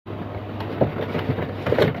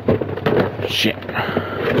Shit.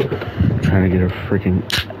 Trying to get a freaking...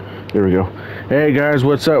 There we go. Hey guys,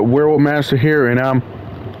 what's up? Werewolf Master here, and I'm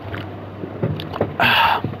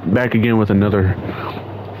back again with another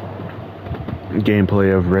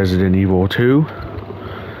gameplay of Resident Evil 2.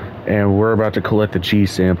 And we're about to collect the G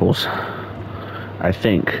samples. I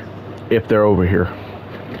think. If they're over here.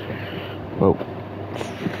 Whoa.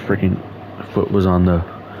 Freaking foot was on the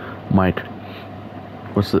mic.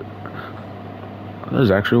 What's the...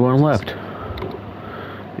 There's actually one left.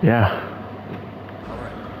 Yeah.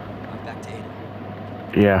 Alright, I'm back to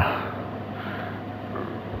Ada. Yeah.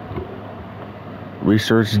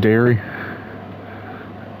 Research dairy.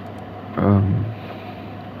 Oh.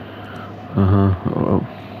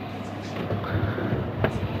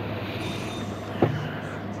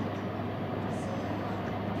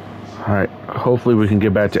 Alright, hopefully we can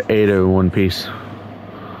get back to Ada in one piece.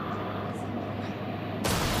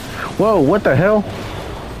 Whoa, what the hell?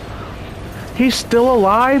 He's still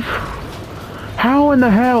alive? How in the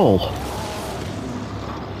hell?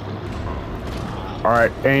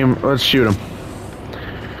 Alright, aim, let's shoot him.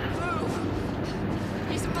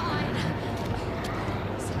 He's fine.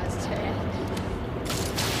 This guy's dead.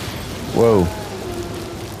 Whoa. What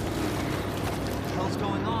the hell's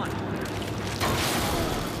going on?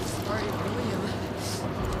 Sorry, William.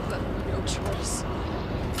 But no choice.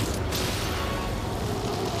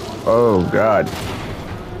 Oh, God.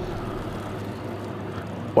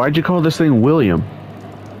 Why'd you call this thing William?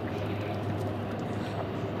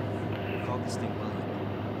 You called this thing William.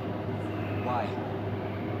 Why?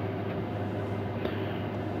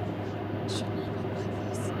 Should not have like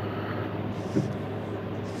this.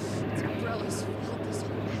 It's Umbrella's fault this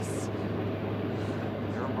mess.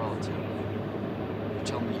 Your umbrella too. You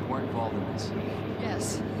told me you weren't involved in this.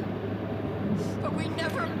 Yes. But we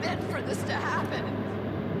never meant for this to happen.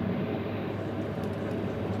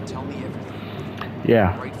 Tell me everything.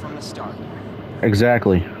 Yeah, Right from the start.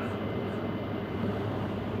 exactly.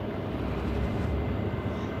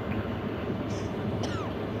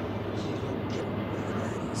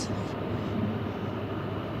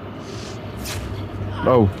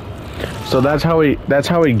 Oh, so that's how he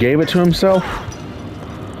gave it to himself?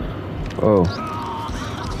 Oh.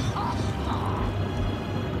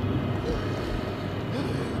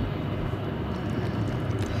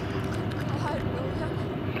 God, William.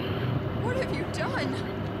 What have you done?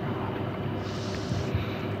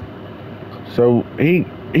 So he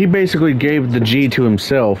basically gave the G to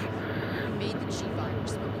himself We made the G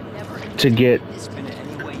virus, but we never to get... Spin it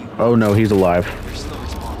any way you want. Oh no, he's alive. You're still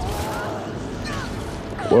responsible.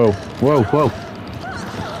 Whoa, whoa, whoa.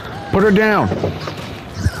 Put her down.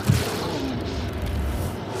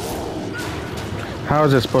 How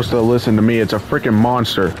is it supposed to listen to me? It's a freaking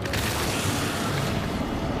monster.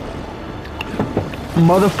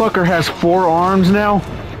 Motherfucker has 4 arms now?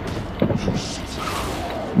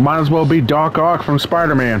 Might as well be Doc Ock from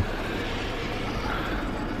Spider-Man.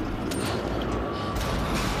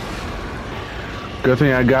 Good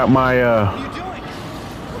thing I got my, What are you doing?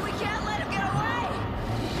 We can't let him get away!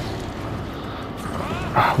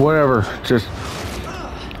 whatever. Just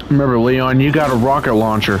remember, Leon, you got a rocket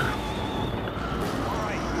launcher.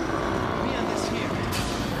 Alright. Me on this here.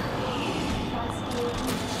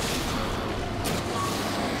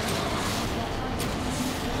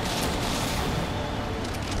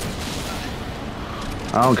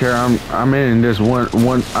 I don't care. I'm in this one.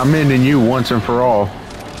 I'm ending you once and for all.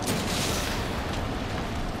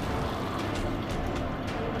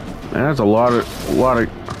 Man, that's a lot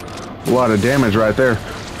of damage right there.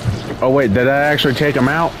 Oh wait, did that actually take him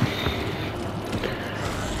out?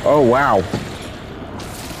 Oh wow.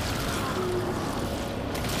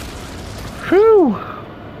 Whew.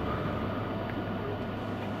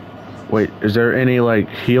 Wait, is there any like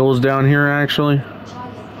heals down here actually?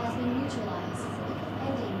 Target has been neutralized.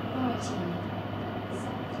 Ending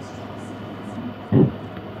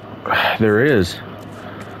quarantine. There is.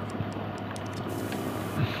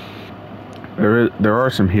 There are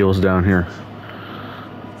some heals down here.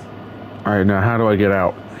 Alright, now how do I get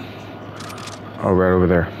out? Oh, right over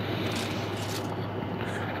there.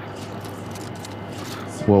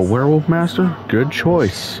 Well, Werewolf Master, good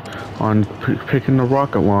choice on picking the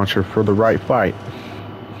rocket launcher for the right fight.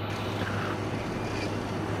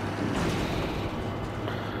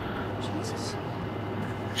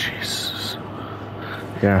 Jesus.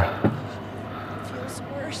 Yeah. Feels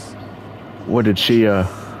worse. What did she,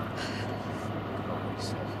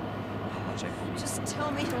 Just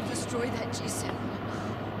tell me he'll destroy that G sample.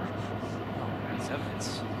 It's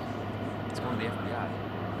evidence. It's going to the FBI.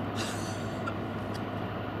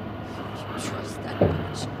 Trust that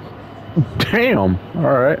bitch. Damn.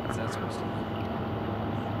 All right. What's that supposed to mean?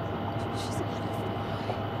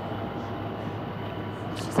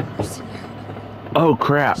 Oh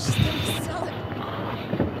crap. She's gonna sell it.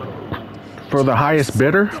 For the highest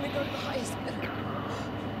bidder? Gonna go to the highest bidder.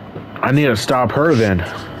 I need to stop her then. I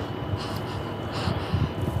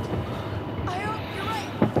hope you're right.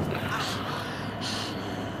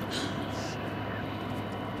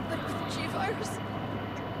 But with the G-virus, it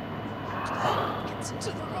gets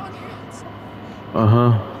into the wrong hands.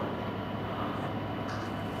 Uh-huh.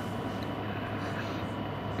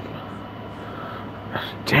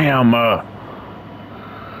 Damn,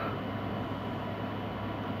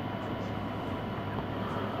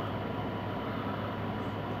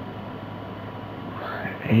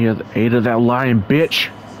 eight of that lying bitch.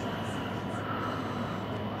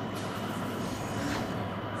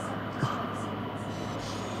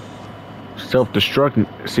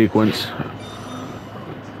 Self-destruct sequence.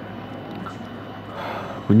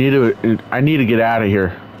 I need to get out of here.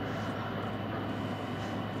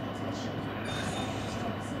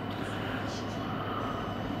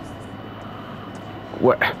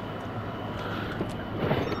 What?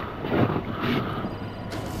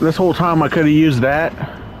 This whole time I could have used that.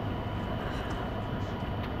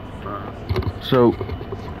 So.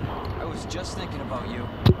 I was just thinking about you.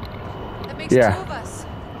 That makes Yeah. 2 of us.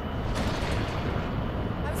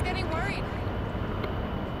 I was getting worried.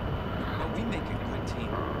 But we make a good team.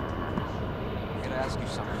 I gotta ask you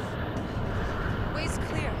something. Way's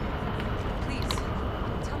clear. Please,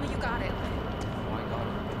 tell me you got it. Oh, I got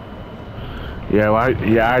it.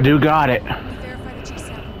 Yeah, I do got it. We verify the G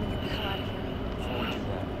sample and we get the hell out of here. Before we do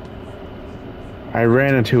that, I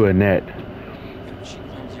ran into a net. she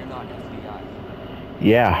claims you're not FBI.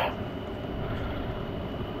 Yeah.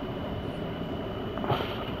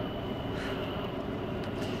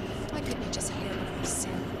 Why couldn't you just hand over the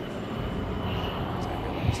sample? I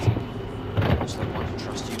realized. Just like wanted to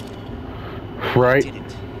trust you. Right. I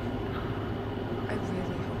didn't. I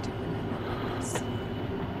really hoped it wouldn't end up like this. So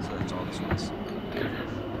that's all this was.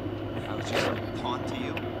 I was just a pawn to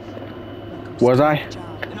you. Look, I'm Was just I? doing my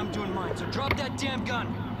job. And I'm doing mine, so drop that damn gun.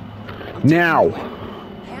 I'm Now. taking it away.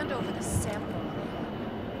 Hand over the sample.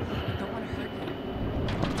 I don't want to hurt you.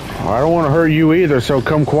 I don't want to hurt you either, so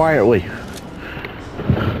come quietly.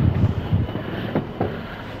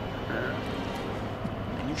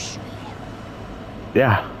 And you shoot me.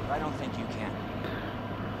 Yeah. But I don't think you can.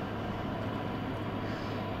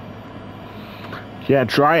 Yeah,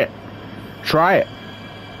 try it. Try it.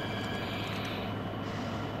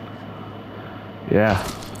 Yeah.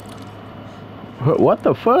 What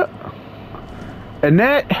the fuck?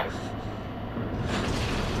 Annette?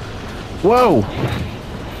 Whoa.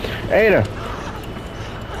 Ada.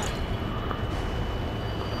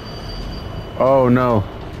 Oh no.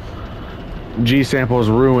 G sample is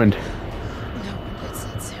ruined. No one gets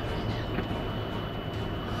that sample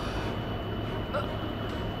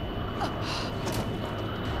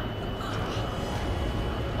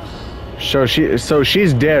now. So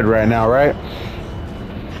she's dead right now, right?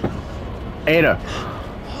 Ada.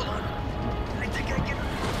 I think I can.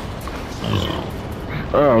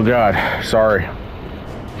 Oh god, sorry.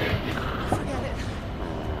 Forget it.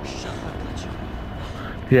 Shut up, Mitch.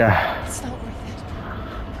 Yeah, It's not worth it.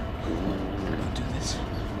 Don't do this.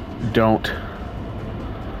 don't.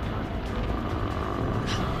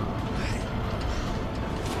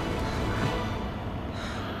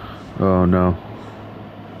 Oh no.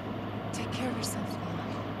 Take care of yourself,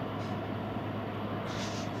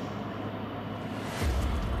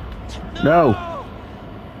 Lana. No.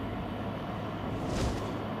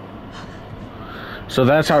 So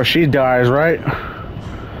that's how she dies, right?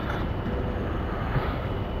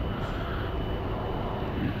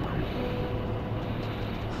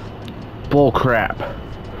 Bull crap.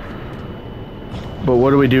 But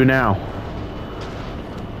what do we do now?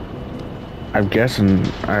 I'm guessing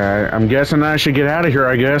I should get out of here,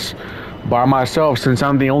 I guess. By myself, since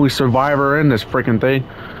I'm the only survivor in this freaking thing.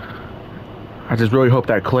 I just really hope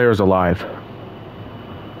that Claire's alive.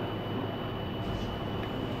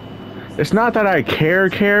 It's not that I care,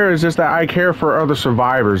 it's just that I care for other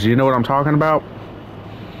survivors. You know what I'm talking about?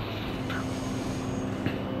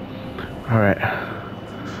 Alright.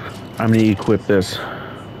 I'm gonna equip this.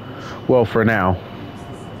 Well, for now.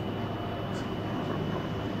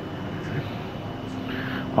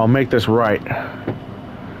 I'll make this right.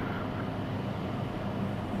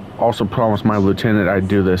 Also promised my lieutenant I'd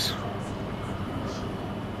do this.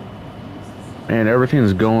 Man,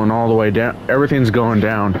 everything's going all the way down. Everything's going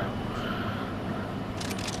down.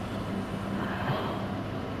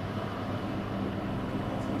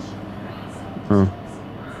 Huh.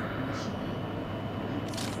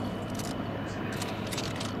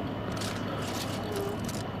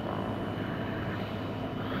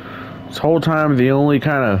 whole time,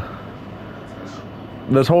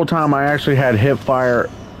 this whole time I actually had hip fire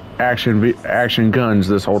action guns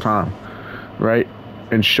this whole time, right?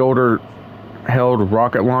 And shoulder held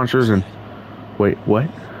rocket launchers and wait, what?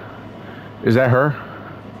 Is that her?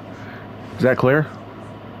 Is that Claire?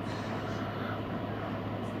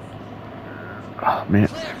 Oh man.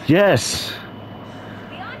 Yes.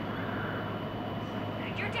 Leon?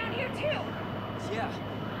 You're down here too. Yeah.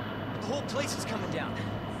 The whole place is coming down.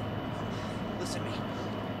 Listen to me.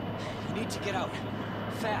 You need to get out.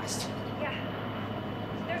 Fast. Yeah.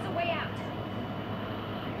 There's a way out.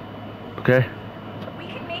 Okay. We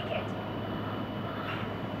can make it.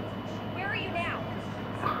 Where are you now?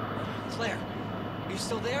 Claire, are you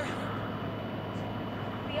still there?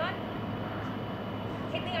 Leon?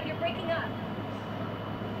 Hey, Leon, you're breaking up.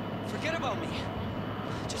 Forget about me.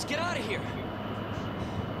 Just get out of here.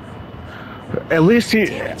 At least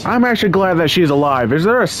I'm actually glad that she's alive. Is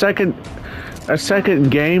there a second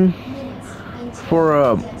game for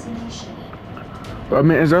I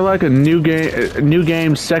mean, is there like a new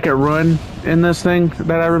game second run in this thing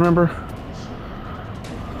that I remember?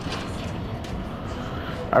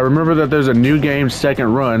 I remember that there's a new game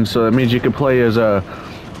second run, so that means you can play as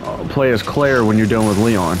Claire when you're done with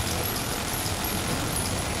Leon.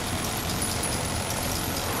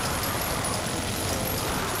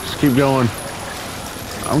 Just keep going.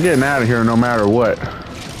 I'm getting out of here no matter what.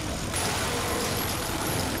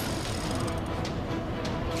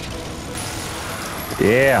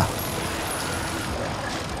 Yeah.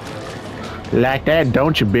 Like that,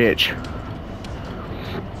 don't you, bitch?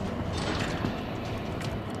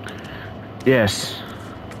 Yes.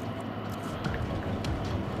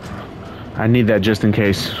 I need that just in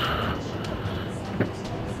case.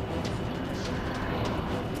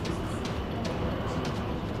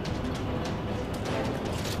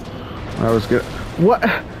 I was good. What?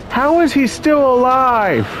 How is he still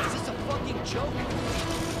alive? Is this a fucking joke?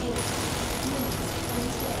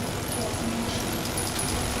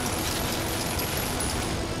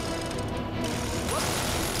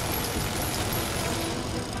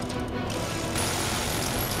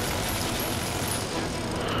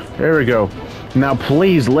 There we go. Now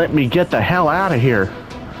please let me get the hell out of here.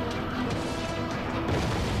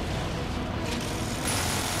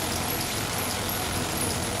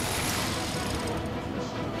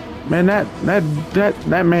 Man, that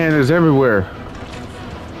man is everywhere.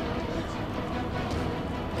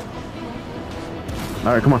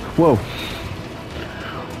 All right, come on. Whoa.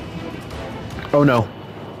 Oh no.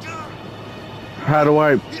 How do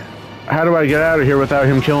I get out of here without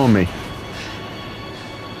him killing me?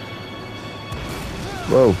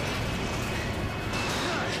 Whoa.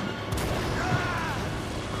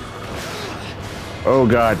 Oh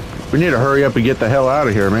God. We need to hurry up and get the hell out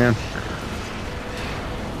of here, man.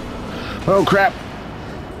 Oh crap.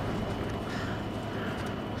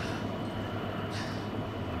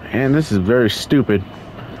 Man, this is very stupid.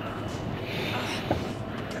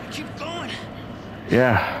 Gotta keep going.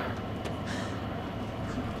 Yeah.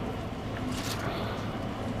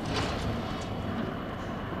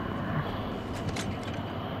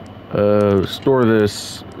 Store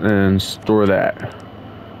this and store that.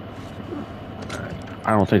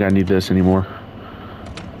 I don't think I need this anymore.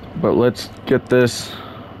 But let's get this.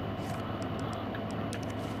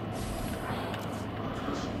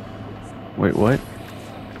 Wait, what?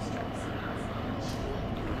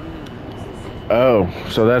 Oh,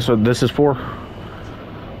 so that's what this is for?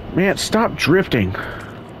 Man, stop drifting.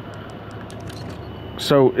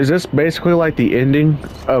 So, is this basically like the ending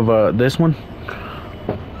of this one?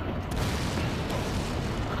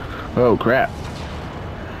 Oh, crap.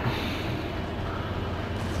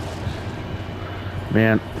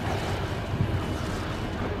 Man.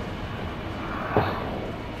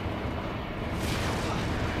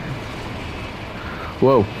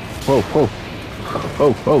 Whoa, whoa, whoa.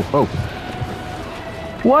 Oh, oh, oh.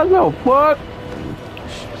 What the fuck?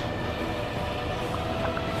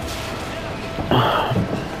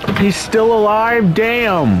 He's still alive?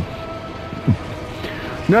 Damn.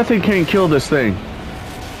 Nothing can kill this thing.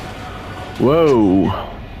 Whoa.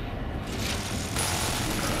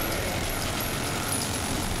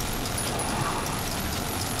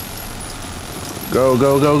 Go,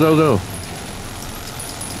 go, go, go, go.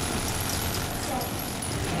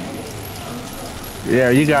 Yeah,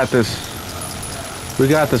 you got this. We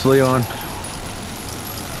got this, Leon.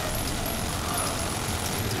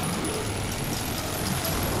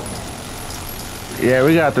 Yeah,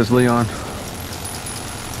 we got this, Leon.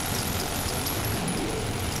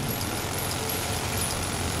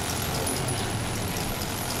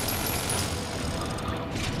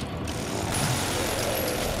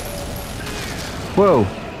 Whoa.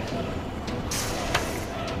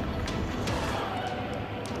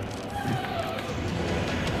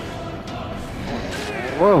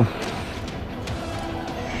 Whoa.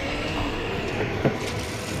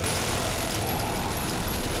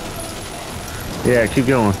 Yeah, keep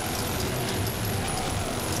going.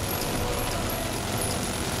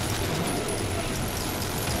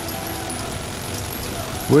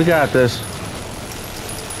 We got this.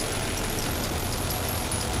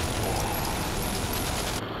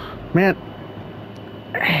 Man,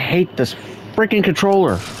 I hate this freaking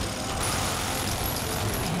controller.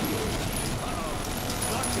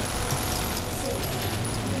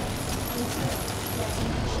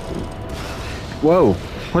 Whoa,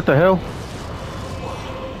 what the hell?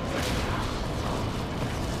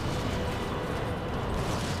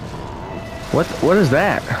 What is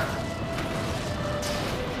that?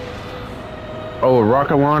 Oh, a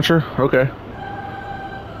rocket launcher? Okay.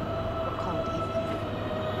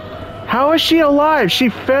 How is she alive? She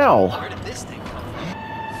fell. Where did this thing come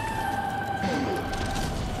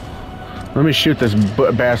from? Let me shoot this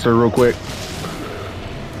bastard real quick.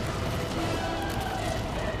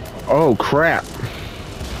 Oh, crap.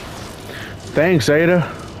 Thanks,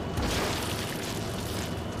 Ada.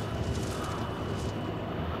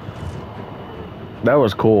 That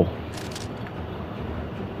was cool.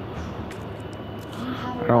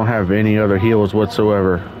 I don't have any other heals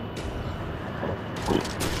whatsoever.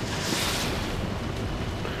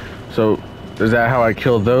 So, is that how I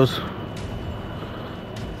killed those?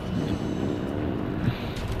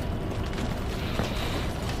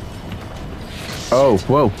 Oh,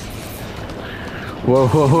 whoa. Whoa,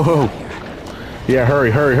 whoa, whoa, whoa. Yeah,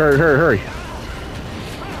 hurry, hurry, hurry, hurry, hurry.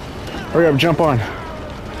 Hurry up, jump on.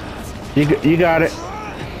 You got it.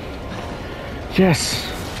 Yes.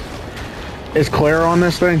 Is Claire on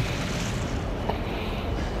this thing?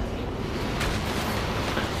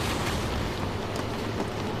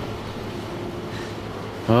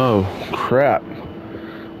 Oh, crap.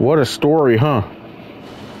 What a story, huh?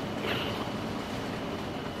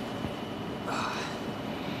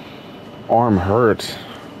 Arm hurts.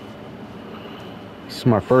 This is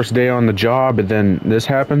my first day on the job, and then this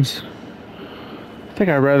happens. I think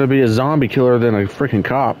I'd rather be a zombie killer than a freaking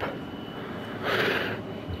cop.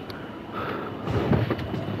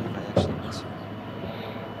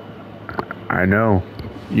 I know.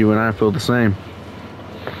 You and I feel the same.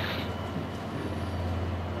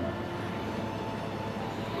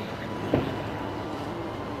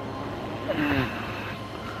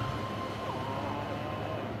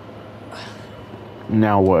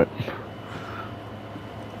 Now what?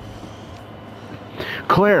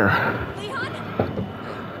 Claire!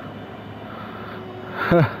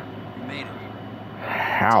 You made it.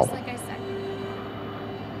 How? Just like I said.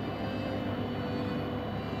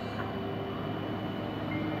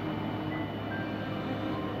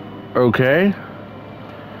 Okay.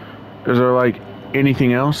 Is there like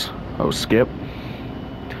anything else? Oh, skip.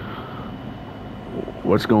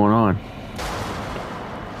 What's going on?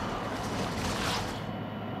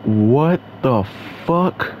 What the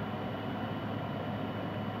fuck?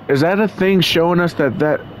 Is that a thing showing us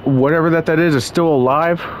that whatever that is still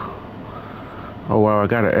alive? Oh wow, I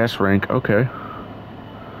got an S rank. Okay.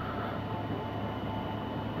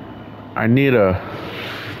 I need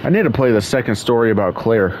to play the second story about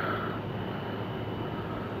Claire.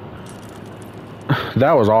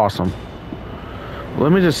 That was awesome.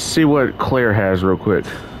 Let me just see what Claire has real quick.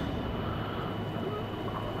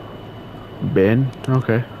 Ben?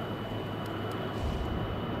 Okay.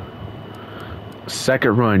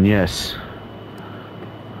 Second run, yes.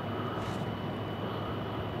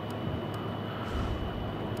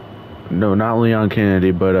 No, not Leon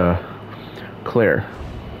Kennedy, but Claire.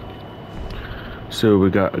 So we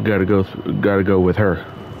gotta go with her.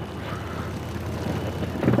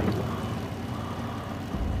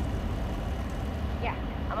 Yeah,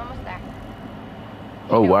 I'm almost there.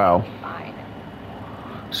 Oh wow. Fine.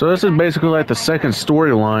 So this is basically like the second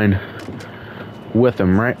storyline with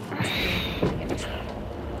him, right?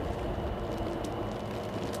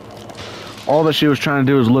 All that she was trying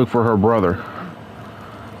to do is look for her brother.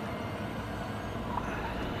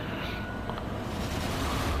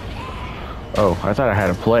 Oh, I thought I had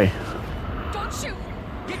to play. Don't shoot!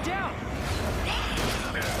 Get down!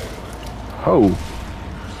 Oh,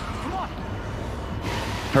 Come on!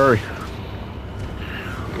 hurry.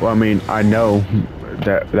 Well, I mean, I know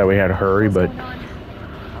that we had to hurry, but I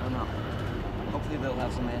don't know. Hopefully they'll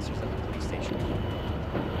have some answers at the police station.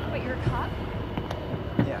 Wait, you're a cop?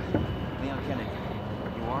 Yeah, Leon Kennedy.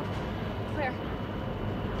 You are? Claire.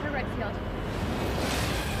 Claire Redfield.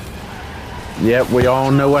 yep, we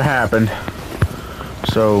all know what happened.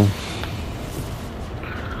 So,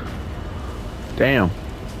 damn.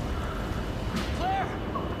 Claire!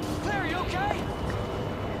 Claire, you okay?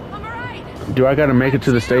 I'm alright. Do I gotta make it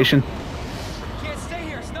to the station? Can't stay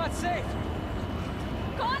here. It's not safe.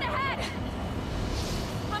 Go on ahead.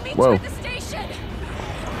 I'll meet Whoa. you at the station.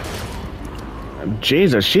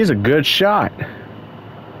 Jesus, she's a good shot.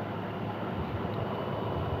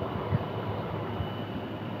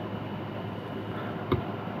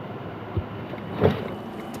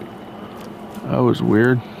 That was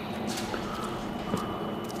weird.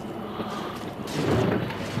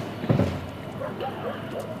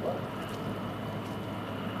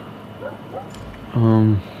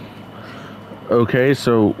 Okay,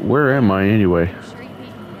 so where am I anyway? Sure you beat me.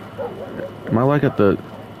 Am I like at the...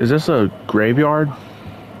 Is this a graveyard?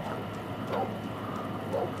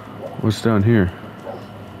 What's down here?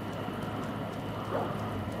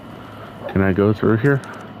 Can I go through here?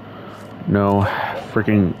 No.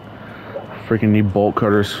 Freaking need bolt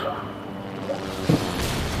cutters.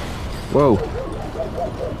 Whoa.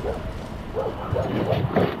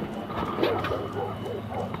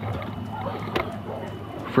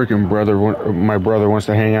 Freaking brother, my brother wants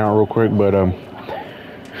to hang out real quick, but I'm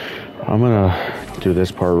gonna do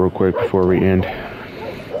this part real quick before we end.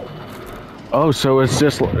 Oh, so it's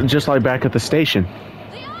just like back at the station.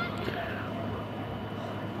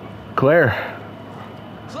 Claire.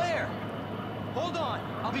 Claire! Hold on.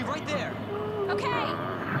 I'll be right there. Okay.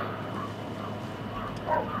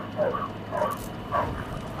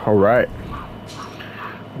 All right.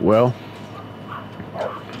 Well,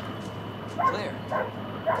 Claire.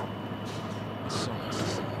 So nice to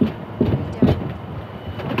see you.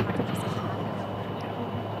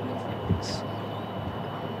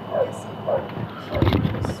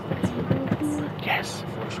 yes.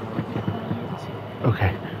 Unfortunately,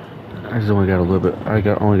 Okay. I just only got a little bit.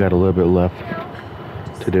 Only got a little bit left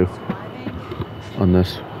to do on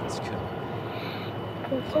this. it's good.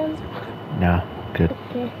 Nah, good.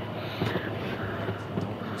 Don't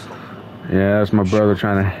lose hope. Yeah, that's my brother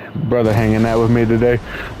brother hanging out with me today.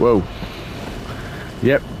 Whoa.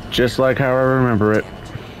 Yep, just like how I remember it. You know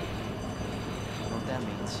what that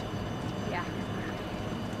means? Yeah.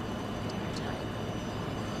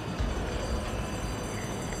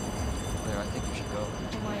 Claire, I think you should go.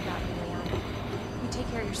 Don't worry about me, Leon. You take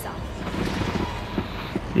care of yourself.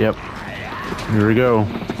 Yep. Here we go.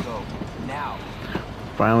 Go. Now.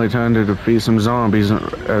 Finally time to defeat some zombies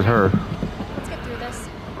as her. Let's get through this.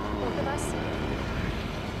 Both of us.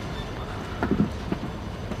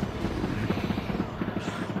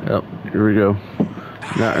 Yep, here we go.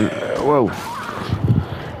 Whoa.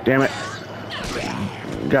 Damn it.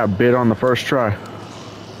 Got bit on the first try.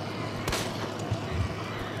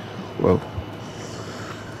 Whoa.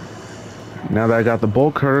 Now that I got the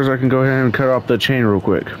bolt cutters, I can go ahead and cut off the chain real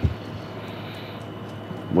quick.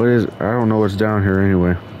 What is... I don't know what's down here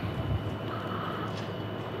anyway.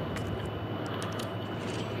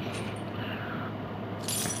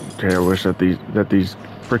 Okay, I wish that these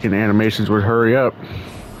freaking animations would hurry up.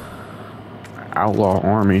 Outlaw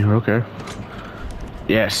army, okay.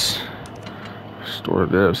 Yes. Store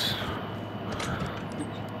this.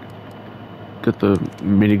 Get the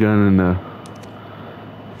minigun and the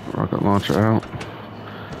rocket launcher out.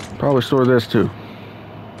 Probably store this too.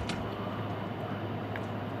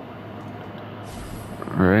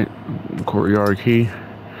 Alright, courtyard key.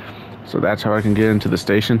 So that's how I can get into the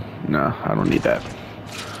station? No, I don't need that.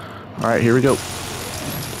 Alright, here we go.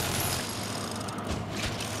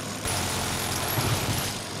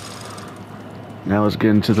 Now let's get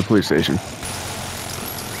into the police station.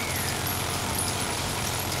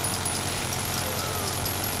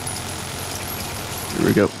 Here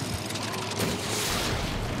we go.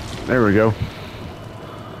 There we go.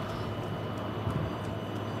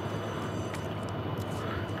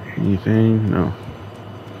 Anything? No.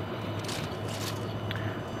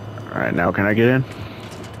 Alright, now can I get in?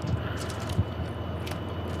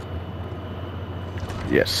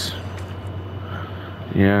 Yes.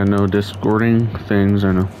 Yeah, no discording things,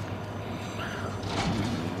 I know.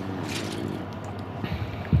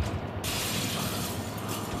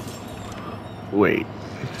 Wait.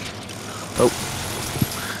 Oh.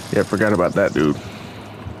 Yeah, forgot about that dude.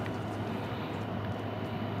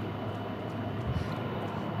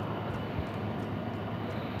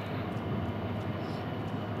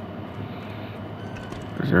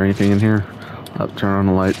 Is there anything in here? I'll turn on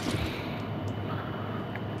the light.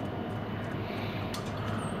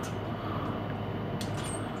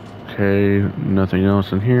 Okay, nothing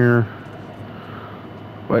else in here.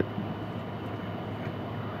 What?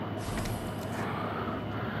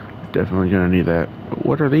 Definitely gonna need that.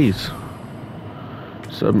 What are these?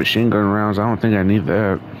 Submachine gun rounds, I don't think I need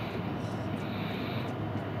that.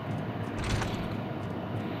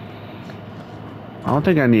 I don't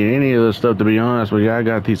think I need any of this stuff, to be honest with you. I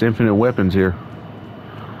got these infinite weapons here.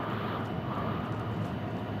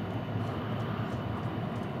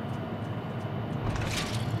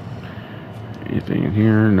 Anything in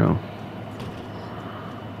here? No.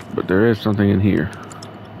 But there is something in here.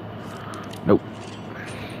 Nope.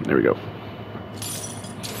 There we go.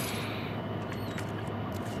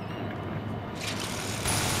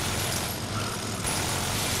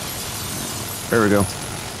 There we go.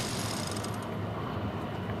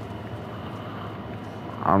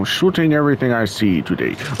 I'm shooting everything I see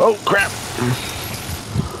today. Oh, crap!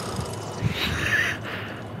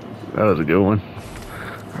 That was a good one.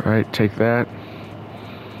 Alright, take that.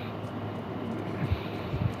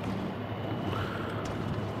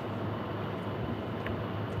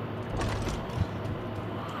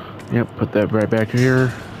 Yep, put that right back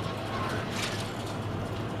here.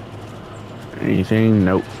 Anything?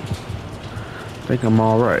 Nope. I think I'm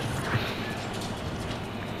all right.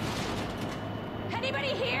 Anybody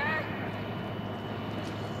here?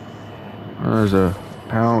 There's a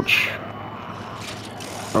pouch.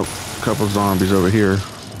 Oh, a couple zombies over here.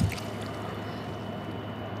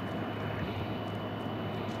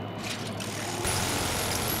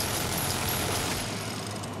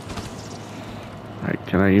 Alright,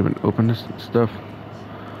 can I even open this stuff?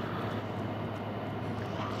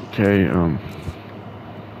 Okay,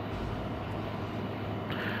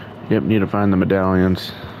 yep, need to find the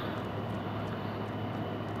medallions.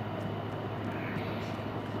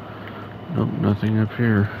 Nope, nothing up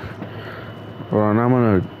here. Well, and I'm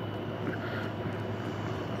gonna...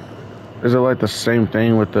 Is it like the same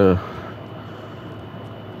thing with the...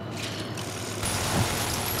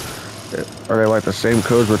 Are they like the same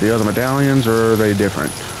codes with the other medallions, or are they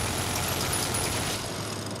different?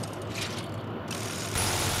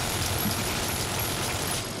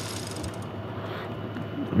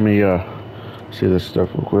 Let me see this stuff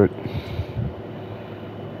real quick.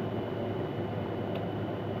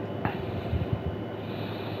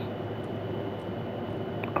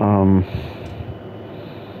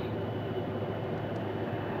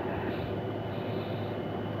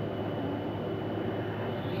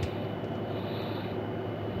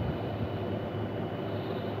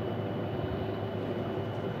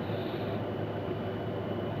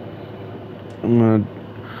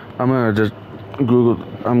 I'm gonna just Google.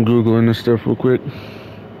 I'm Googling this stuff real quick.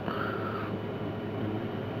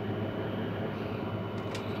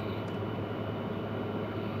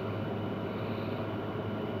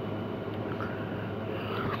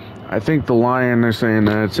 I think the lion, they're saying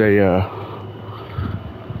that it's a,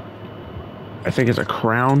 I think it's a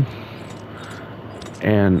crown.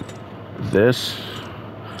 And this,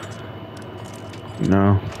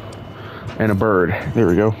 no, and a bird. There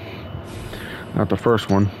we go. Not the first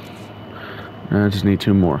one. I just need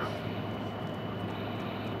two more.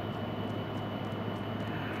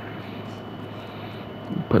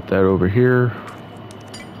 Put that over here.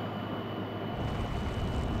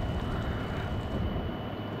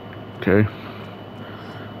 Okay.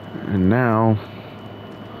 And now,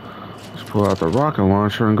 let's pull out the rocket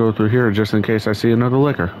launcher and go through here just in case I see another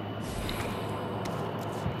liquor.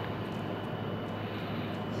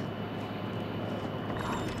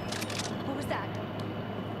 What was that?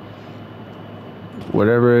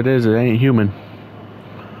 Whatever it is, it ain't human.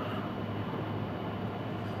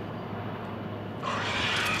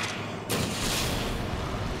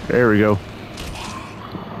 There we go.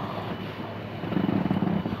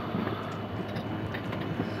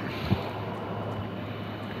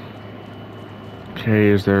 Okay,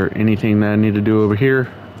 is there anything that I need to do over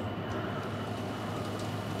here?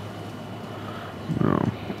 No.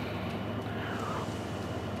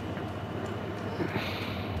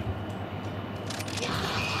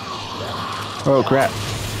 Oh crap.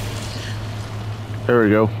 There we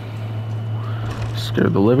go.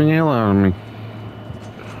 Scared the living hell out of me.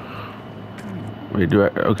 Wait, do I?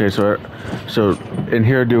 Okay, so in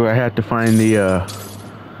here, do I have to find the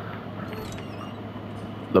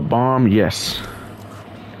bomb? Yes.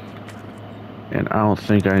 And I don't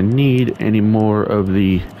think I need any more of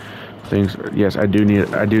the things. Yes, I do need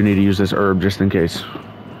to use this herb just in case.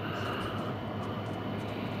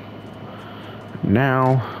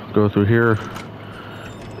 Now, go through here.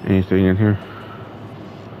 Anything in here?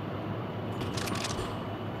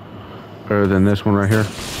 Other than this one right here.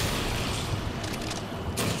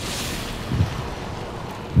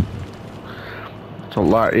 It's a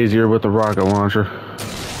lot easier with the rocket launcher.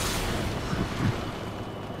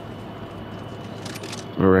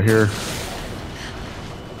 Right here.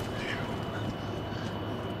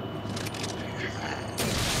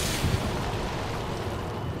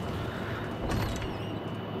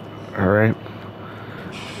 All right.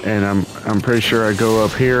 And I'm pretty sure I go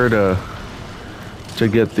up here to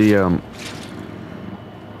get the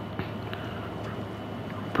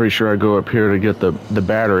pretty sure I go up here to get the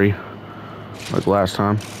battery like last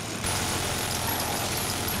time.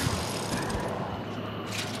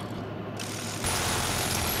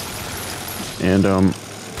 And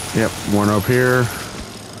yep, one up here.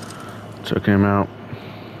 Took him out.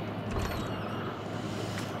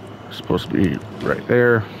 Supposed to be right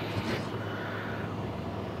there.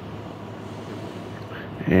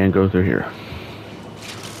 And go through here.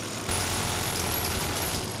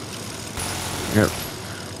 Yep.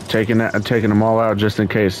 Taking them all out just in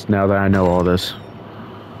case, now that I know all this.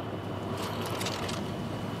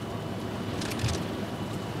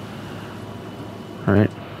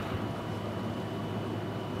 Alright.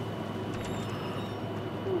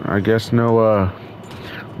 I guess no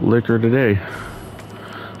liquor today.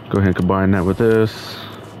 Go ahead and combine that with this.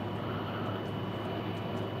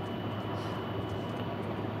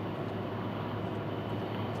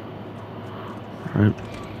 Alright.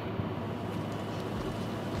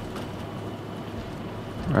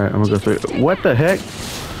 Alright, I'm gonna go through. What the heck?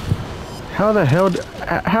 How the hell?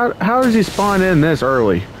 How does he spawn in this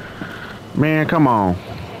early? Man, come on.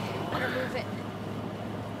 Better move it.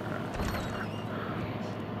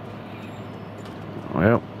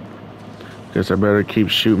 Well, guess I better keep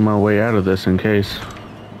shooting my way out of this in case.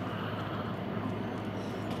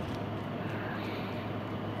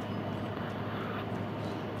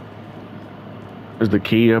 Is the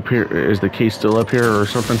key up here? Is the key still up here or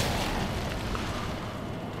something?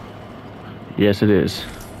 Yes, it is.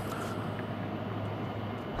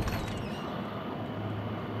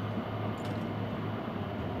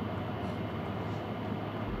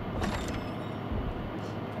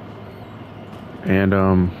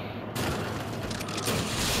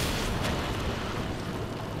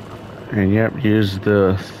 And yep, use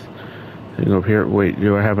the thing up here. Wait,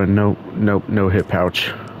 do I have a no hit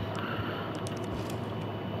pouch?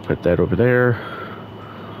 Put that over there.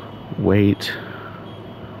 Wait.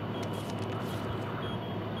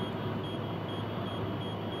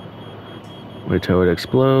 Wait till it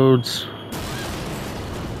explodes.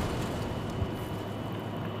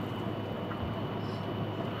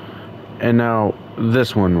 And now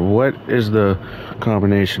this one, what is the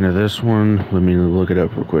combination of this one? Let me look it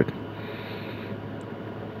up real quick.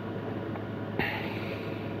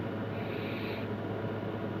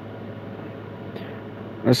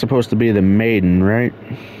 That's supposed to be the maiden, right?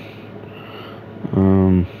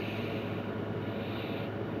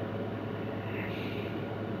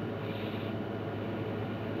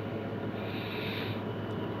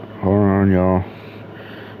 Hold on, y'all.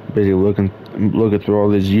 Busy looking through all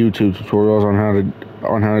these YouTube tutorials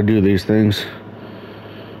on how to do these things.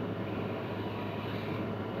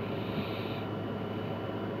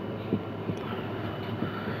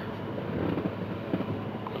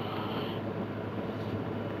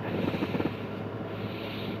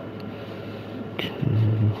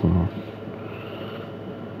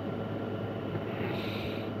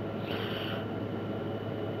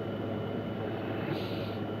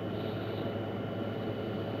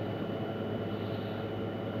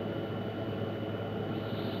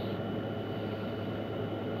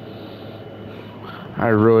 I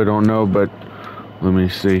really don't know, but let me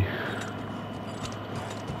see.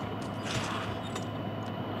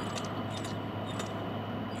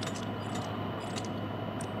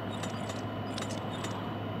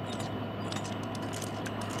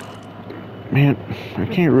 Man, I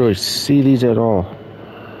can't really see these at all.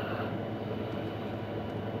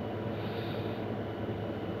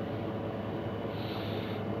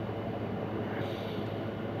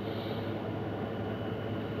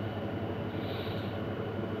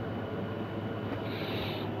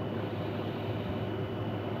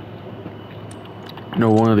 No,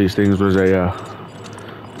 one of these things was a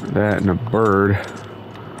that and a bird.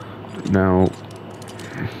 Now,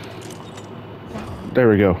 there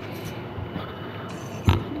we go.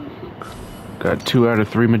 Got 2 out of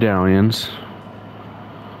 3 medallions.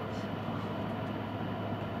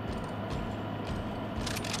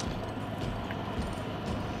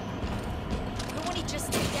 Who would he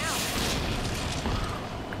just take down?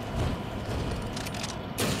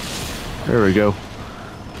 There we go.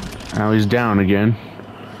 Now he's down again.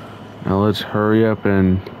 Now let's hurry up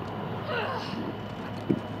and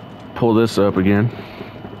pull this up again.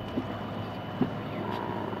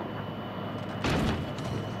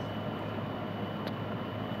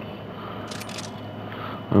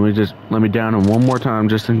 Let me down him one more time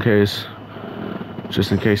just in case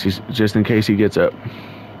he gets up.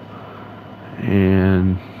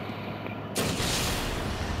 And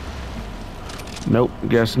Nope,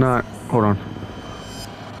 guess not. Hold on.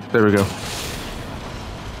 There we go.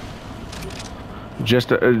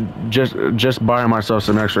 Just buying myself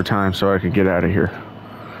some extra time so I could get out of here.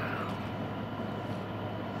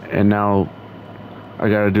 And now I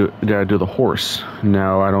gotta do the horse.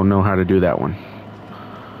 Now I don't know how to do that one.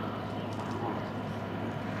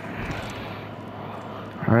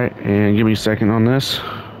 All right, and give me a second on this.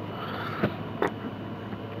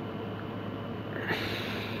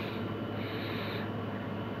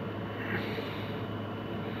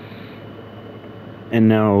 And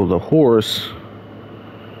now the horse,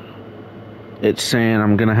 it's saying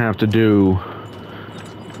I'm gonna have to do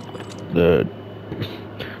the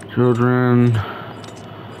children,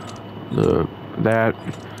 that,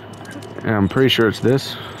 and I'm pretty sure it's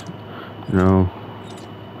this. No.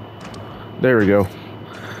 There we go.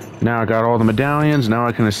 Now I got all the medallions, now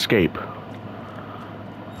I can escape.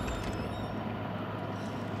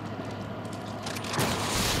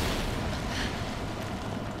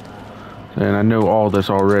 And I know all this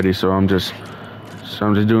already, so I'm just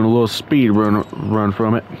doing a little speed run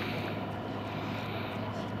from it.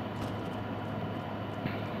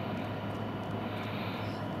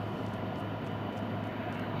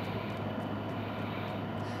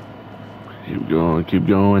 Keep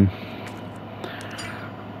going.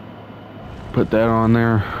 Put that on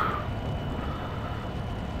there.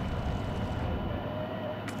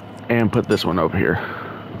 And put this one over here.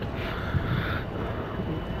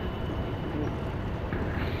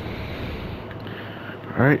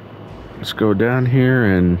 Alright, let's go down here,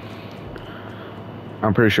 and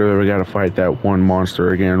I'm pretty sure that we gotta fight that one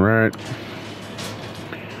monster again, right?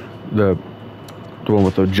 The one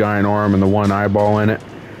with the giant arm and the one eyeball in it.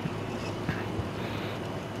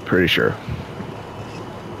 Pretty sure.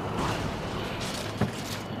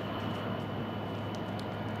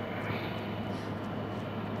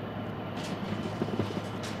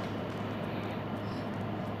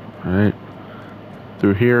 Alright,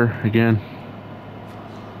 through here again.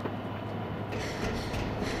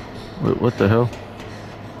 What the hell?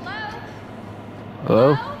 Hello?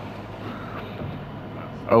 Hello?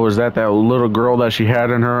 Oh, is that little girl that she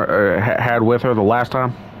had in her, had with her the last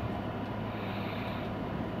time?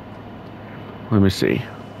 Let me see.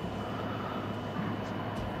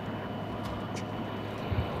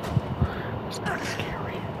 It's not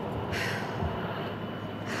scary.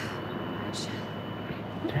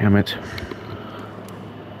 Damn it.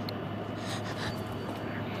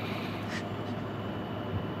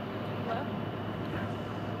 Hello?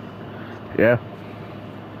 Yeah.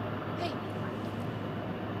 Hey.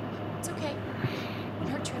 It's okay.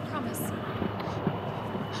 Won't hurt you, I promise.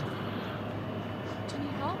 Do you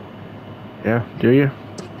need help? Yeah, do you?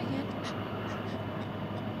 Take my hand.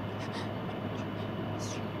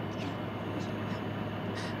 Sorry,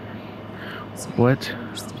 What? I don't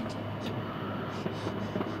understand.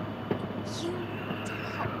 You need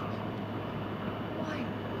help. Why?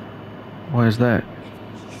 Why is that?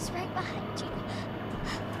 He's right behind you.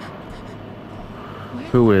 Where?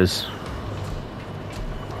 Who is?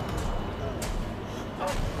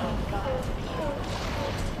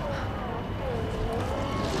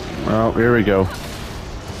 Well, here we go.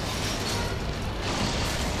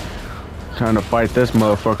 Time to fight this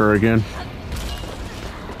motherfucker again.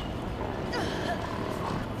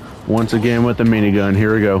 Once again with the minigun.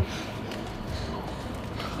 Here we go. You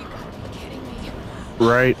gotta be kidding me.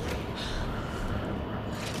 Right.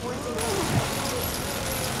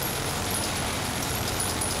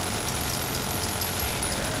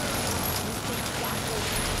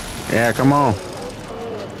 Yeah, come on.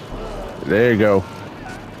 There you go.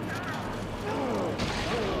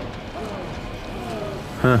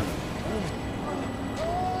 Huh.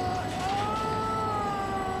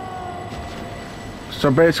 So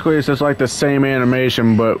basically it's just like the same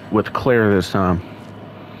animation but with Claire this time.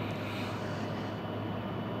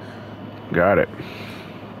 Got it.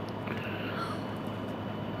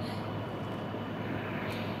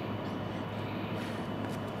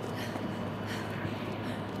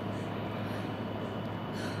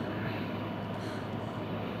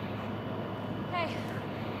 Hey.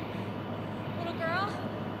 Little girl?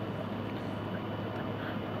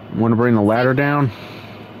 Want to bring the ladder down?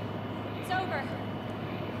 It's over.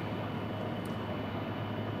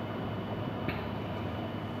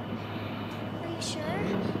 Are you sure?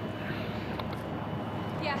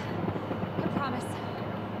 Yeah. I promise.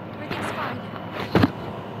 Everything's fine.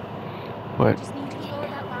 What? Just need to lower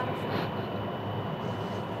that ladder for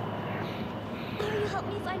me. Will you help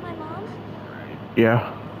me find my mom?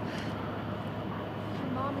 Yeah.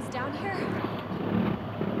 Your mom is down here?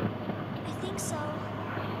 I think so. I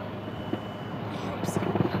hope so.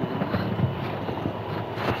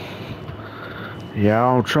 Yeah,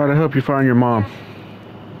 I'll try to help you find your mom. Of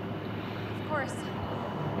course.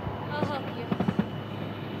 I'll help you.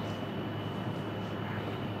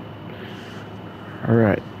 All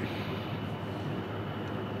right.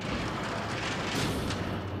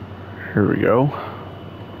 Here we go.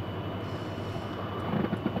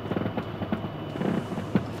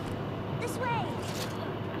 This way.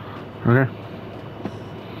 Okay.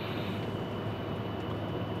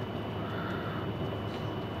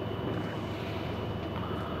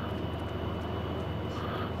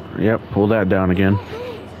 Yep, pull that down again.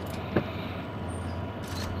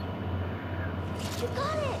 You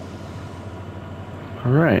got it.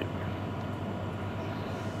 All right.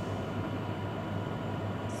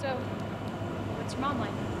 So, what's your mom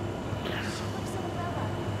like? She looks an umbrella.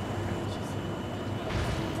 She's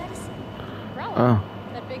taking medicine. Umbrella? Oh,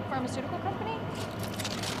 That big pharmaceutical company? My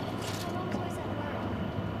mom's always at work.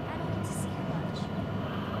 I don't get to see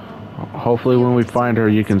her much. hopefully when we find her,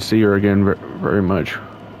 you can see her again very much. So,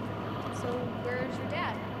 where's your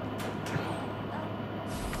dad?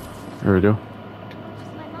 There we go.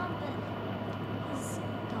 With my mom, but he's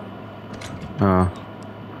gone.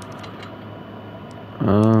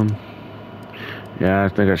 Yeah, I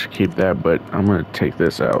think I should keep that, but I'm gonna take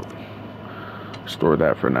this out. Store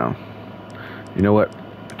that for now. You know what?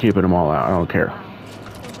 Keeping them all out. I don't care. Wow.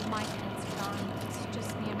 Both of my parents are gone. It's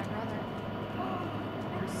just me and my brother.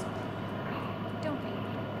 I'm sorry. Don't be.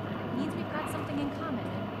 It means we've got something in common,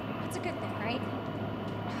 and that's a good thing, right?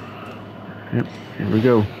 Yep. Here we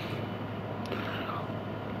go.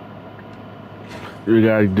 We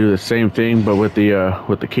gotta do the same thing, but with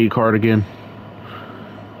the key card again.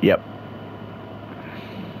 Yep.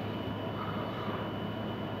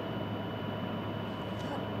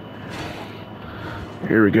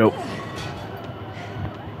 Here we go.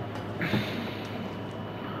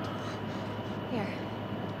 Here.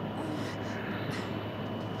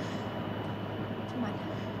 Come on.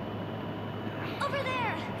 Over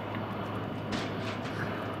there.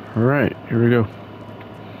 All right, here we go.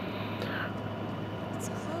 It's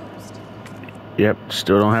closed. Yep,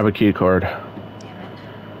 still don't have a key card. Damn it.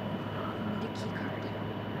 I need a key card.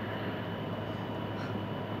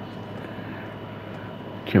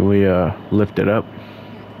 Can we lift it up? Here,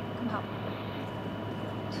 come help.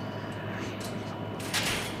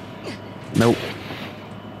 Nope.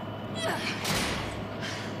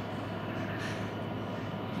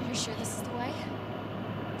 You sure this is the way?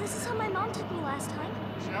 This is how my mom took me last time.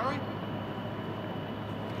 Sherry?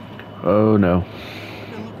 Oh no.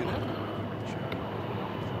 I've been looking everywhere for you,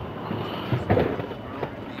 Sherry.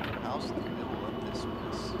 House in the middle of this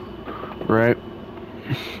mess. Right.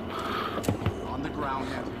 On the ground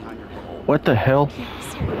and behind your home. What the hell? Can't be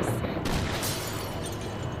serious.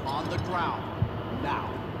 On the ground. Now.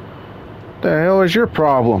 The hell is your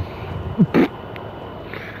problem? Sherry,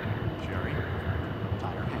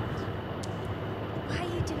 tie her hands. Why are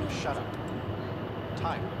you doing Shut up.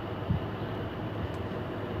 Tie her.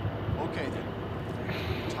 Okay then.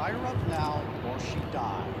 Tie her up now or she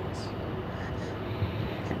dies.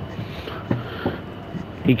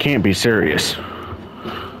 He can't be serious. What's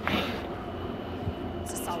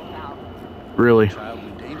this all about? Really? Child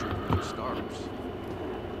in danger for starters.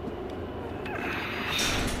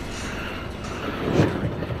 Sherry,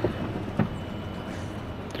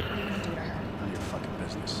 What are you gonna do to her? none of your fucking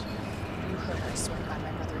business. You hurt her, I swear to God,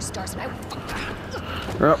 my brother is stars, and I will fuck her.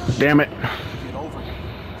 Oh, damn it. Get over it.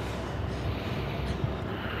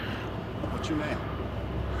 What's your name?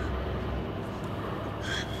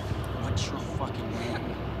 What's your fucking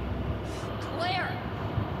name? Claire!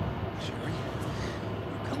 Sherry,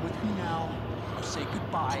 you come with me now or say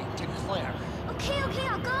goodbye to Claire. Okay,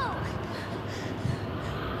 I'll go.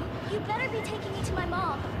 You better be taking me to my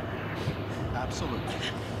mom. Absolutely.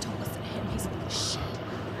 Don't listen to him, he's a little shit.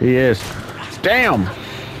 He is. Damn.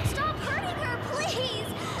 Stop hurting her, please.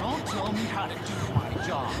 Don't tell me how to do my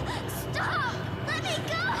job. Stop. Let me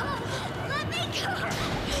go. Let me go.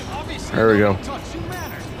 Obviously, There we go. touching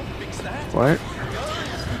manners. We'll fix that. What?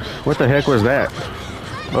 What the heck was that?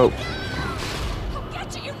 Oh. I'll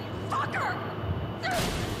get you, you fucker!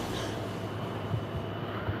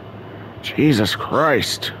 Jesus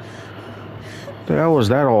Christ. What the hell was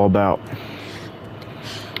that all about?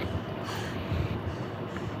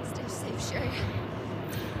 Stay safe, Sherry.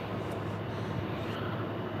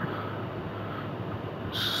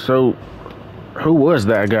 So, who was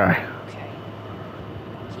that guy? Okay.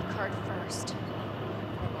 Key card first. Then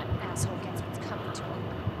that asshole gets what's coming to him.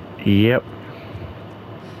 Yep.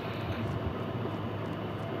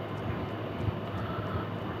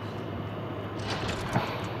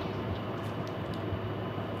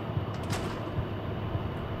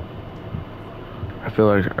 feel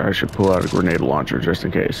like I should pull out a grenade launcher just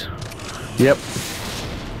in case. Yep.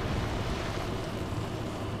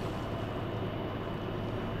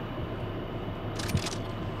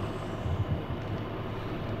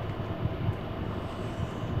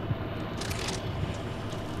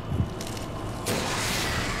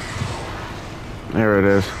 There it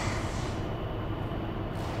is.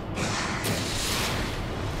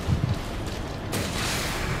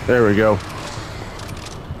 There we go.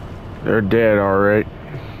 They're dead, all right.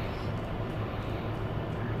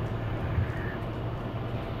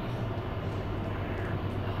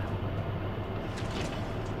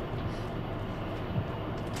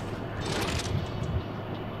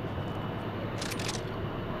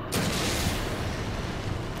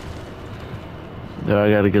 Now I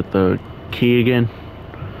gotta get the key again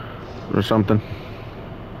or something.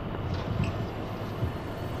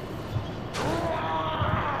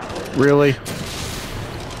 Really?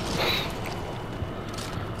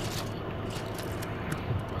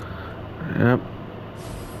 Yep.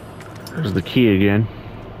 There's the key again.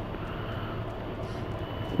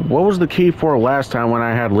 What was the key for last time when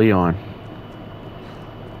I had Leon?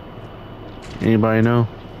 Anybody know?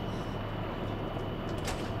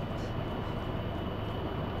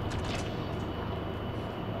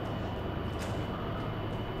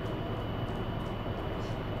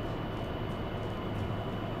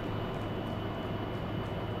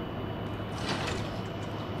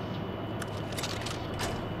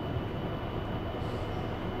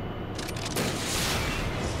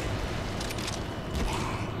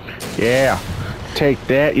 Yeah, take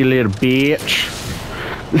that, you little bitch.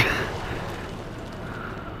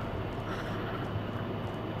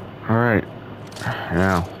 All right,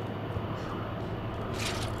 now,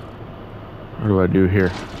 what do I do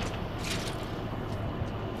here?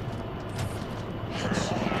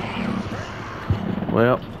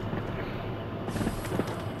 Well,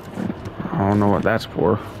 I don't know what that's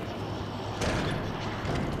for.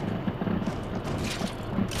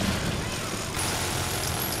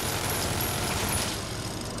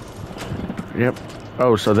 Yep.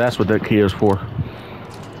 Oh, so that's what that key is for.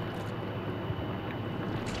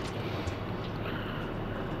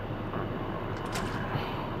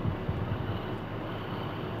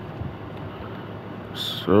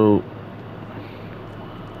 So,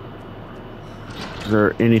 is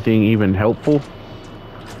there anything even helpful?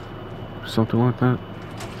 Something like that?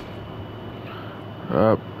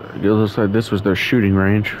 It looks like this was their shooting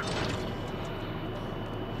range.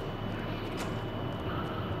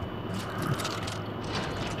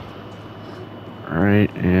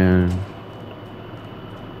 Alright, and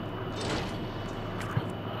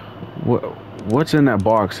what's in that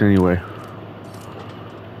box anyway?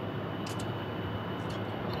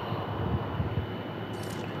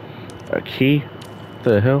 A key? What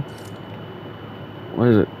the hell? What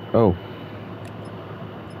is it? Oh.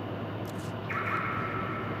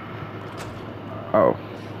 Oh.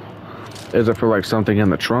 Is it for like something in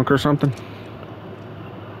the trunk or something?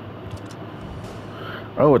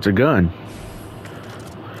 Oh, it's a gun.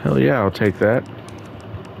 Hell yeah, I'll take that.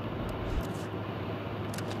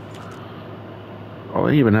 Oh,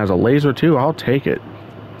 it even has a laser too. I'll take it.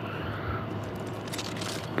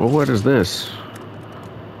 But what is this?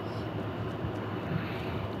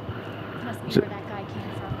 Must be where that guy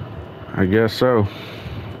came from. I guess so.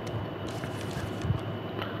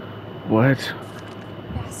 What?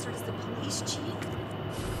 Bastard is the police chief.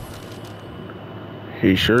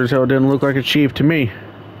 He sure as hell didn't look like a chief to me.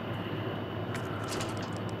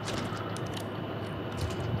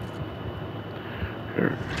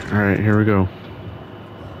 Alright, here we go.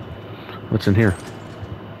 What's in here?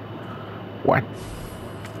 What?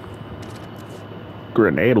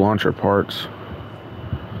 Grenade launcher parts.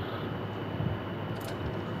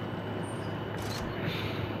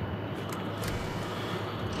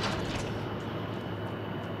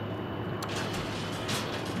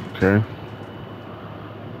 Okay.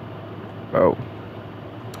 Oh.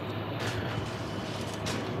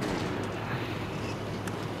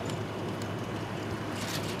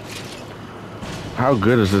 How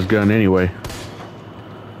good is this gun anyway?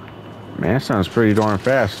 Man, that sounds pretty darn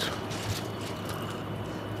fast.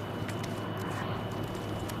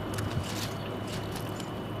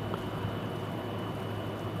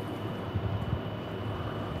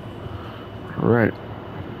 All right.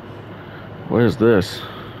 What is this?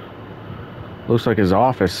 Looks like his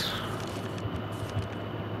office.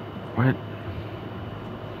 What?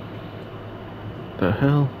 The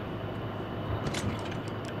hell?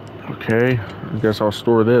 Okay, I guess I'll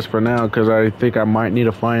store this for now because I think I might need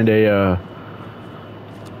to find a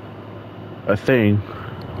thing.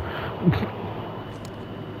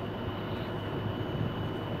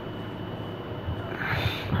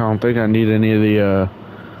 I don't think I need any of the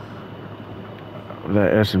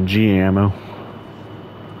that SMG ammo.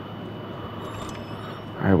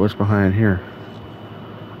 Alright, what's behind here?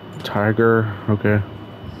 Tiger, okay.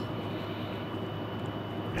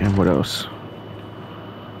 And what else?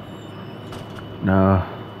 Nah.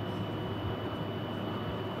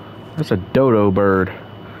 That's a dodo bird.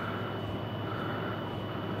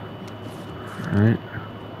 Alright.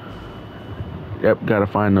 Yep, gotta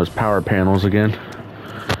find those power panels again.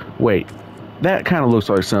 Wait, that kind of looks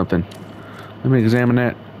like something. Let me examine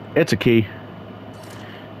that. It's a key.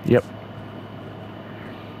 Yep.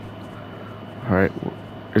 Alright,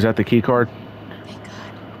 is that the key card? Thank God.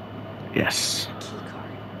 Yes. Key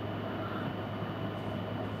card.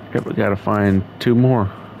 Yep, we gotta find 2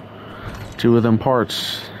 more. 2 of them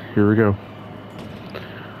parts. Here we go.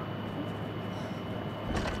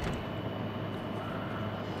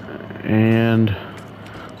 And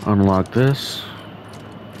unlock this.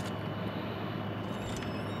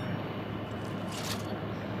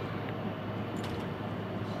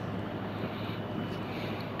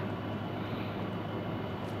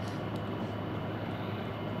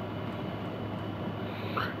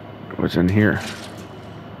 What's in here?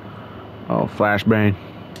 Oh, flashbang.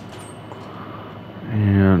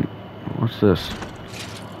 And what's this?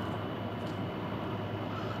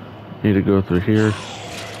 Need to go through here.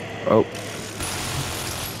 Oh.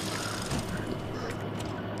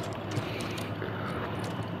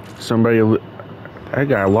 Somebody, that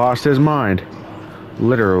guy lost his mind.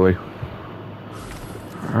 Literally.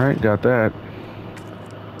 Alright, got that.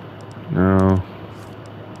 No.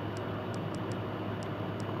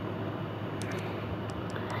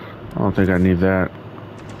 I don't think I need that.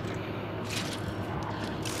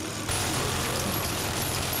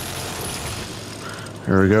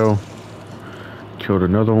 There we go. Killed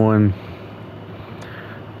another one.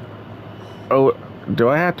 Oh, do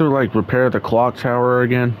I have to like repair the clock tower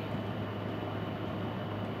again?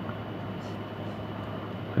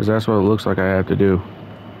 Because that's what it looks like I have to do.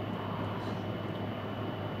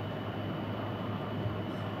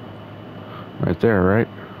 Right there, right?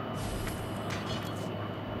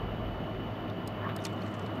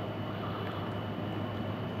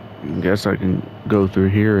 Guess I can go through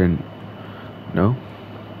here and... No?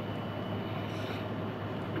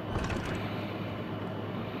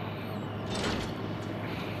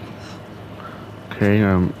 Okay,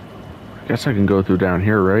 I guess I can go through down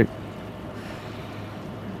here, right?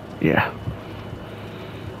 Yeah.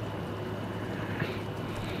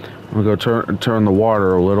 I'm gonna go turn the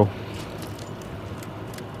water a little.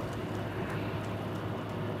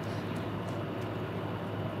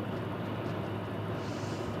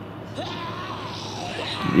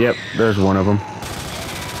 Yep, there's one of them.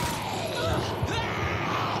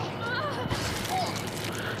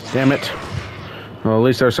 Damn it. Well, at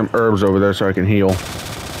least there's some herbs over there so I can heal.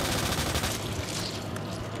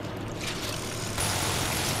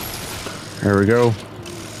 There we go.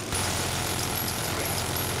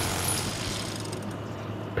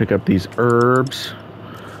 Pick up these herbs.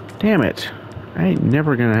 Damn it. I ain't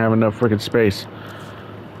never gonna have enough freaking space.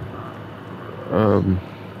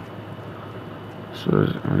 So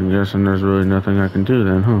I'm guessing there's really nothing I can do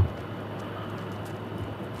then, huh?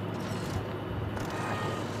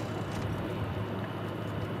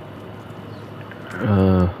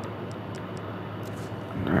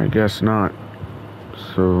 I guess not.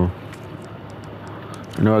 So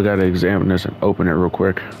I know I gotta examine this and open it real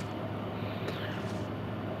quick.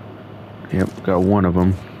 Yep, got one of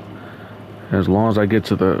them. As long as I get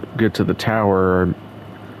to the tower,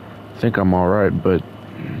 I think I'm all right. But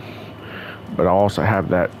I also have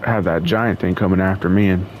that giant thing coming after me,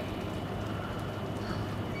 and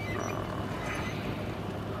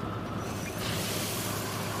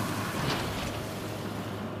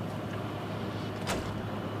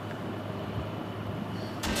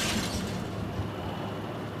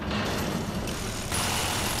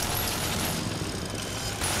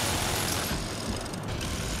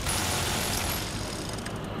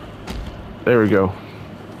there we go.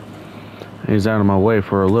 He's out of my way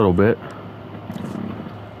for a little bit.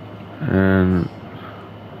 And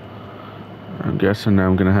I'm guessing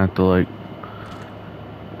I'm gonna have to like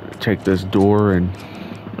take this door and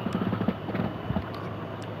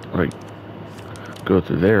like go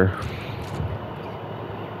through there.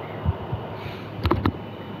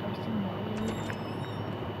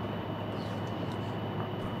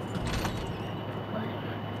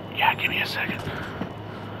 Yeah, give me a second.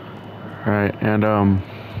 Alright, and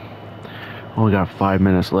only got 5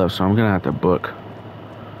 minutes left, so I'm gonna have to book.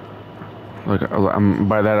 Like,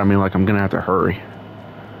 by that I mean like I'm gonna have to hurry.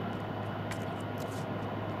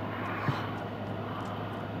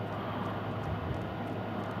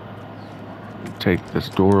 take this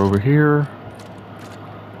door over here.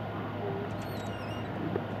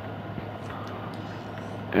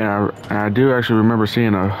 And I do actually remember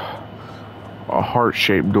seeing a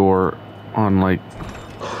heart-shaped door on like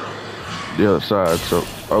the other side. So,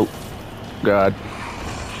 oh God.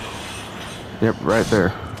 Yep, right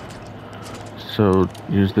there. So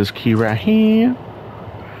use this key right here.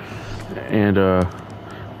 And oh,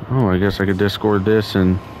 I guess I could discord this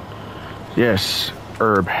and yes,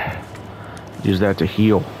 herb. Use that to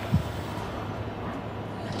heal.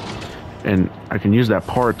 And I can use that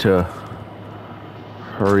part to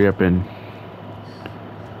hurry up and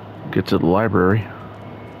get to the library.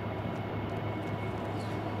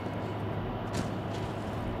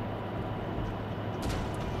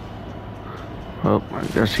 Well, I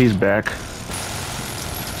guess he's back.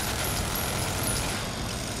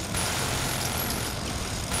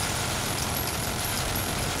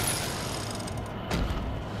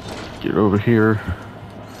 Get over here.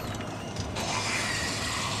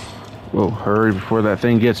 Whoa, hurry before that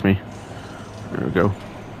thing gets me. There we go.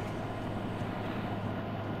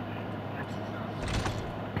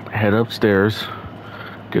 Head upstairs.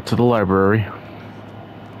 Get to the library.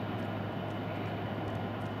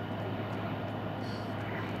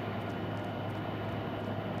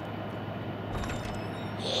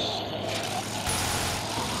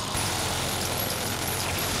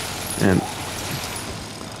 And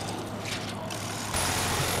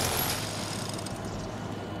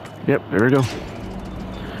yep, there we go.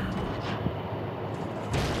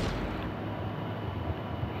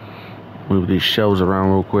 Move these shelves around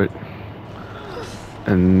real quick.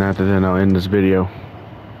 And after then I'll end this video.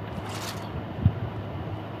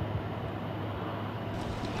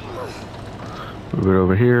 Move it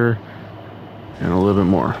over here. And a little bit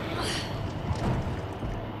more.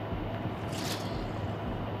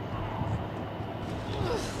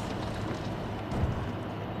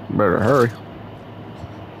 Better hurry.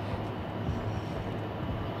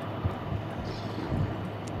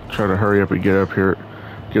 Try to hurry up and get up here,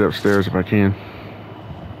 get upstairs if I can.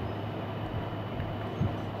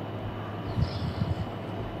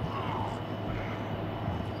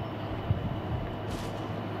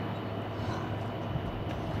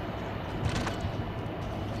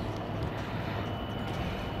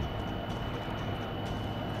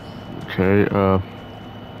 Okay,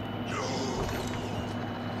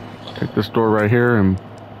 take this door right here and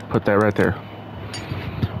put that right there.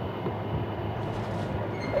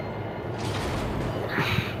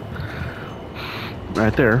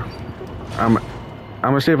 Right there. I'm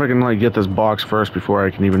gonna see if I can like get this box first before I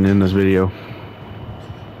can even end this video.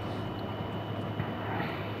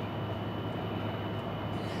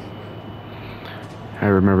 I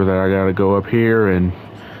remember that I gotta go up here and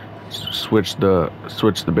switch the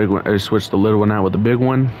big one, switch the little one out with the big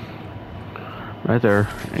one right there,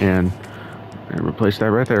 and replace that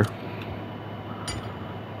right there.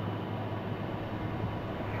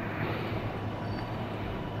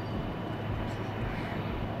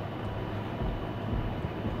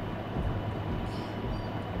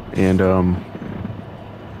 And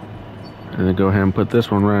then go ahead and put this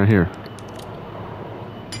one right here.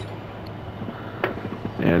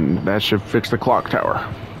 And that should fix the clock tower.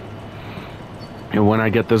 And when I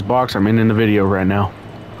get this box, I'm ending the video right now.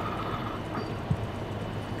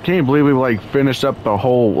 Can't believe we like finished up the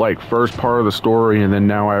whole like first part of the story, and then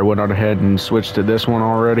now I went on ahead and switched to this one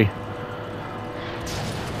already.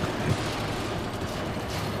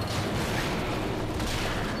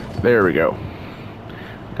 There we go.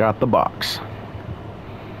 Got the box.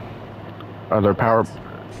 Other power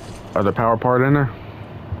part in there?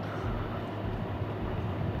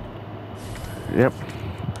 Yep.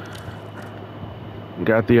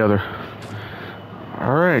 Got the other.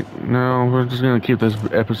 Alright, now we're just gonna keep this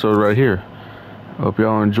episode right here. Hope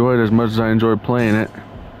y'all enjoyed as much as I enjoyed playing it.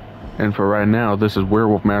 And for right now, this is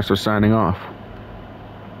Werewolf Master signing off.